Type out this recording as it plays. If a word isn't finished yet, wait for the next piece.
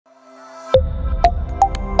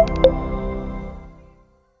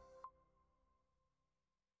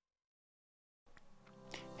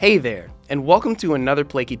Hey there, and welcome to another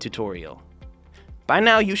Plaky tutorial. By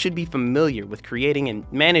now you should be familiar with creating and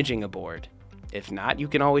managing a board. If not, you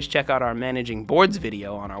can always check out our Managing Boards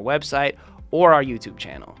video on our website or our YouTube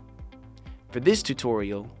channel. For this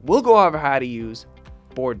tutorial, we'll go over how to use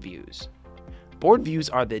board views. Board views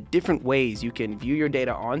are the different ways you can view your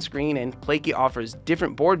data on screen, and Plaky offers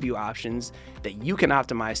different board view options that you can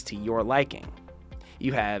optimize to your liking.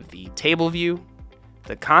 You have the table view,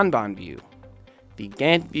 the Kanban view, the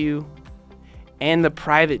Gantt view, and the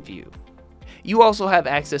private view. You also have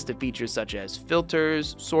access to features such as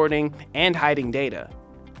filters, sorting, and hiding data.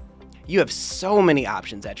 You have so many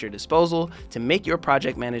options at your disposal to make your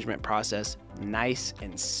project management process nice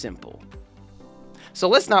and simple. So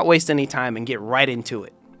let's not waste any time and get right into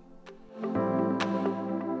it.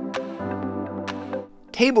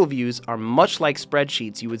 Table views are much like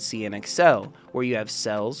spreadsheets you would see in Excel, where you have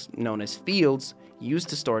cells, known as fields, used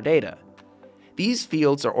to store data. These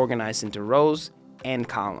fields are organized into rows and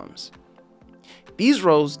columns. These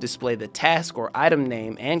rows display the task or item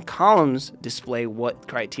name, and columns display what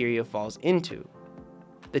criteria falls into.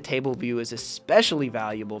 The table view is especially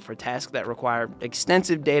valuable for tasks that require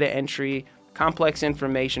extensive data entry, complex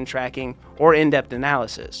information tracking, or in-depth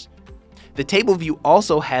analysis. The table view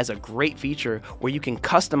also has a great feature where you can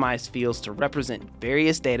customize fields to represent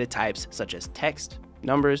various data types such as text,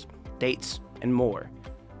 numbers, dates, and more.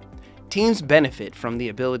 Teams benefit from the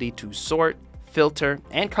ability to sort, filter,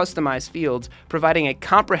 and customize fields, providing a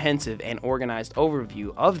comprehensive and organized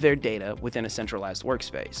overview of their data within a centralized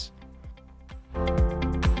workspace.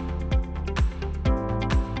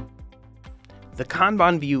 The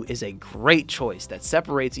Kanban view is a great choice that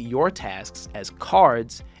separates your tasks as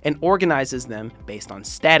cards and organizes them based on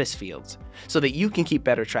status fields so that you can keep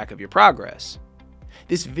better track of your progress.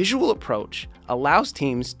 This visual approach allows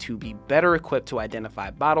teams to be better equipped to identify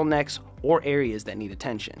bottlenecks or areas that need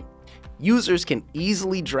attention. Users can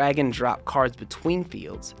easily drag and drop cards between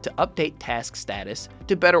fields to update task status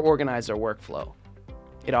to better organize their workflow.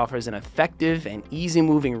 It offers an effective and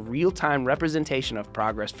easy-moving real-time representation of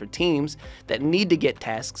progress for teams that need to get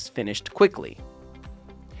tasks finished quickly.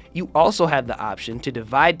 You also have the option to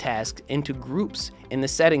divide tasks into groups in the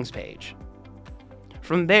settings page.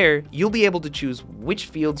 From there, you'll be able to choose which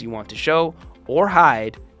fields you want to show or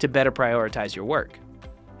hide to better prioritize your work.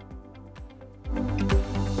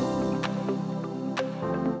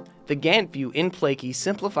 The Gantt view in Plaky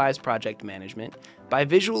simplifies project management by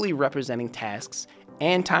visually representing tasks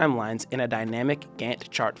and timelines in a dynamic Gantt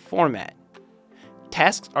chart format.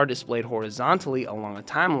 Tasks are displayed horizontally along a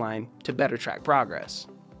timeline to better track progress.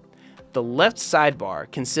 The left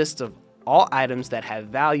sidebar consists of all items that have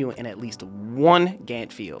value in at least one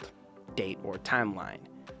Gantt field, date or timeline.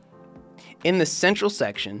 In the central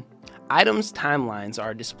section, items' timelines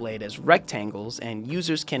are displayed as rectangles, and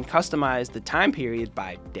users can customize the time period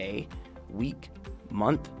by day, week,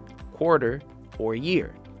 month, quarter, or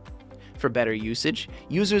year. For better usage,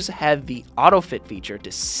 users have the autofit feature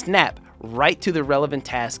to snap right to the relevant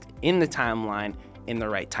task in the timeline in the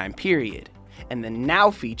right time period. And the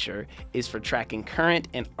Now feature is for tracking current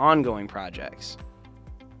and ongoing projects.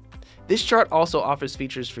 This chart also offers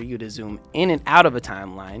features for you to zoom in and out of a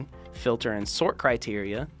timeline, filter and sort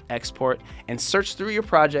criteria, export, and search through your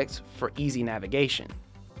projects for easy navigation.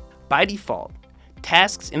 By default,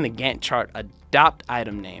 tasks in the Gantt chart adopt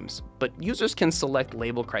item names, but users can select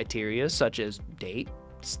label criteria such as date,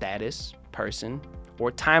 status, person,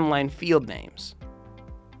 or timeline field names.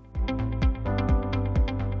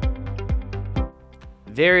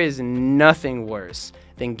 There is nothing worse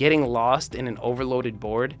than getting lost in an overloaded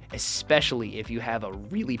board, especially if you have a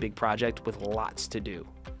really big project with lots to do.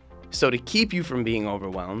 So to keep you from being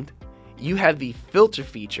overwhelmed, you have the filter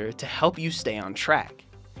feature to help you stay on track.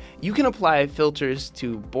 You can apply filters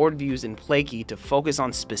to board views in Plaky to focus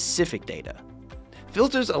on specific data.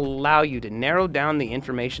 Filters allow you to narrow down the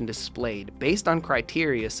information displayed based on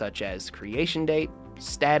criteria such as creation date,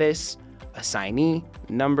 status, assignee,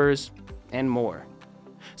 numbers, and more.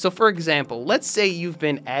 So for example, let's say you've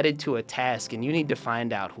been added to a task and you need to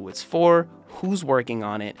find out who it's for, who's working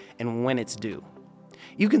on it, and when it's due.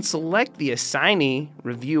 You can select the assignee,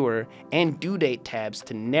 reviewer, and due date tabs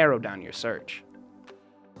to narrow down your search.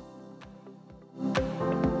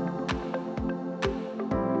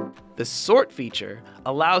 The sort feature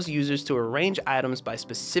allows users to arrange items by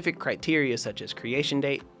specific criteria such as creation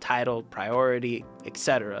date, title, priority,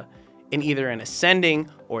 etc., in either an ascending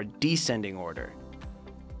or descending order.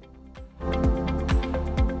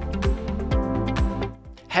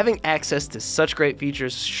 Having access to such great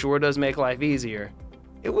features sure does make life easier.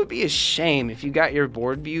 It would be a shame if you got your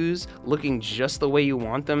board views looking just the way you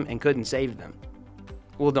want them and couldn't save them.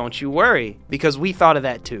 Well, don't you worry, because we thought of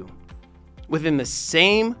that too. Within the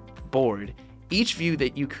same board, each view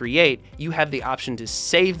that you create, you have the option to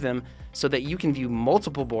save them so that you can view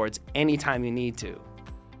multiple boards anytime you need to.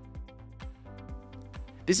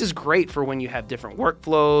 This is great for when you have different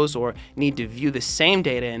workflows or need to view the same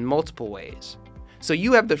data in multiple ways. So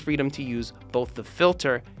you have the freedom to use both the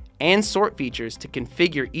filter and sort features to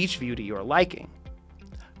configure each view to your liking.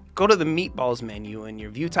 Go to the meatballs menu in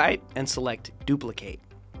your view type and select Duplicate.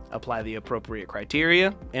 Apply the appropriate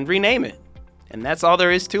criteria and rename it. And that's all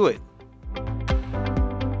there is to it.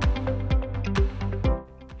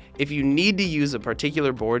 If you need to use a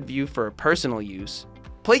particular board view for personal use,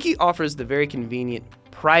 Plaky offers the very convenient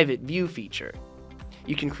Private View feature.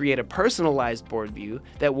 You can create a personalized board view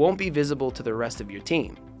that won't be visible to the rest of your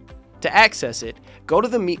team. To access it, go to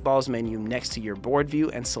the meatballs menu next to your board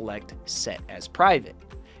view and select Set as Private.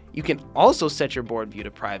 You can also set your board view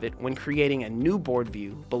to private when creating a new board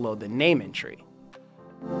view below the name entry.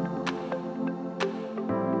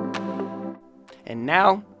 And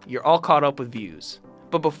now, you're all caught up with views.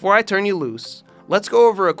 But before I turn you loose, let's go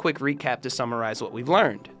over a quick recap to summarize what we've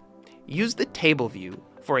learned. Use the table view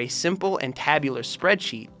for a simple and tabular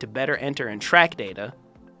spreadsheet to better enter and track data,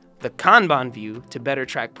 the Kanban view to better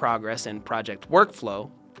track progress and project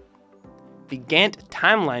workflow, the Gantt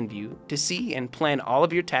timeline view to see and plan all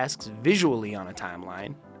of your tasks visually on a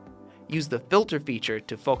timeline, use the filter feature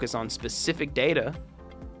to focus on specific data,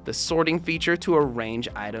 the sorting feature to arrange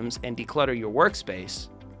items and declutter your workspace,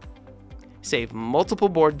 save multiple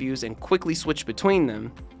board views and quickly switch between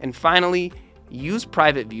them, and finally, use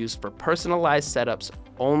private views for personalized setups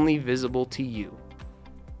only visible to you.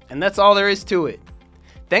 And that's all there is to it.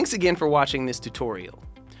 Thanks again for watching this tutorial.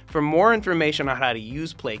 For more information on how to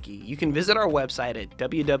use Plaky, you can visit our website at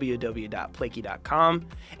www.plaky.com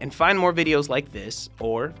and find more videos like this,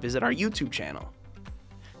 or visit our YouTube channel.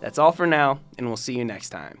 That's all for now, and we'll see you next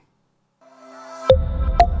time.